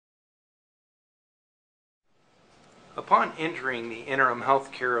Upon entering the Interim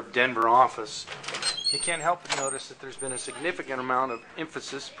HealthCare of Denver office, you can't help but notice that there's been a significant amount of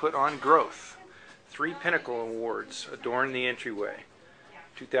emphasis put on growth. 3 Pinnacle Awards adorn the entryway: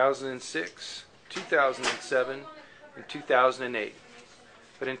 2006, 2007, and 2008.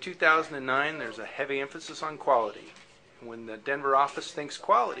 But in 2009, there's a heavy emphasis on quality. When the Denver office thinks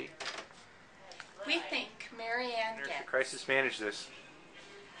quality, we think Marianne nurse Goetz. to crisis manage this.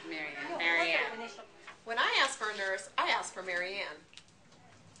 Marianne. When I ask for a nurse, I ask for Marianne.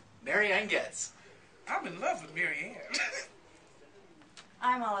 Marianne Goetz. I'm in love with Marianne.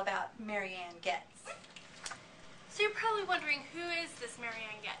 I'm all about Marianne Goetz. So you're probably wondering, who is this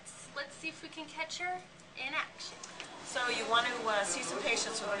Marianne Goetz? Let's see if we can catch her in action. So you want to see some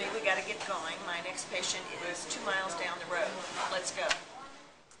patients with me, we got to get going. My next patient is 2 miles down the road. Let's go.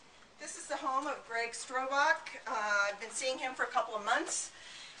 This is the home of Greg Strobach. I've been seeing him for a couple of months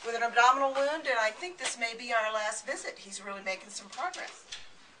with an abdominal wound, and I think this may be our last visit. He's really making some progress.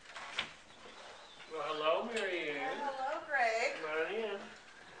 Well, hello, Marianne. Hello, Greg. Come on in.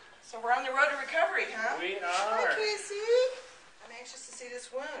 So we're on the road to recovery, huh? We Hi, are. Casey. I'm anxious to see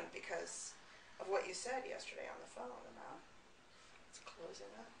this wound because of what you said yesterday on the phone about it's closing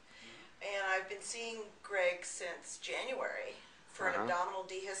up. And I've been seeing Greg since January for an abdominal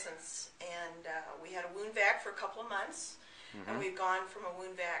dehiscence, and we had a wound vac for a couple of months, and we've gone from a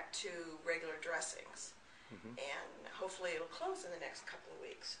wound vac to regular dressings, and hopefully it'll close in the next couple of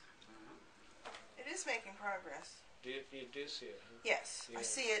weeks. It is making progress. You do see it, huh? Yes, Yeah. I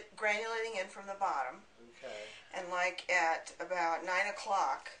see it granulating in from the bottom. Okay. And like at about 9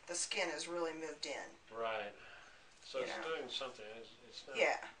 o'clock, the skin has really moved in. Right. So You it's know. doing something. It's not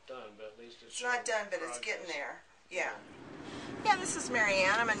Yeah. done, but at least it's It's not showing done, but it's getting progress. there. Yeah. Yeah, this is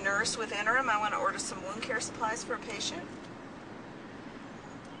Marianne. I'm a nurse with Interim. I want to order some wound care supplies for a patient.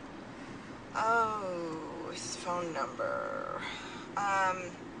 Oh, his phone number.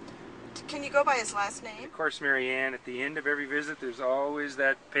 Can you go by his last name? Of course, Marianne, at the end of every visit, there's always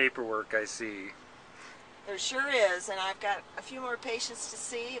that paperwork I see. There sure is, and I've got a few more patients to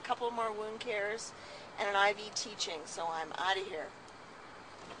see, a couple more wound cares, and an IV teaching, so I'm out of here.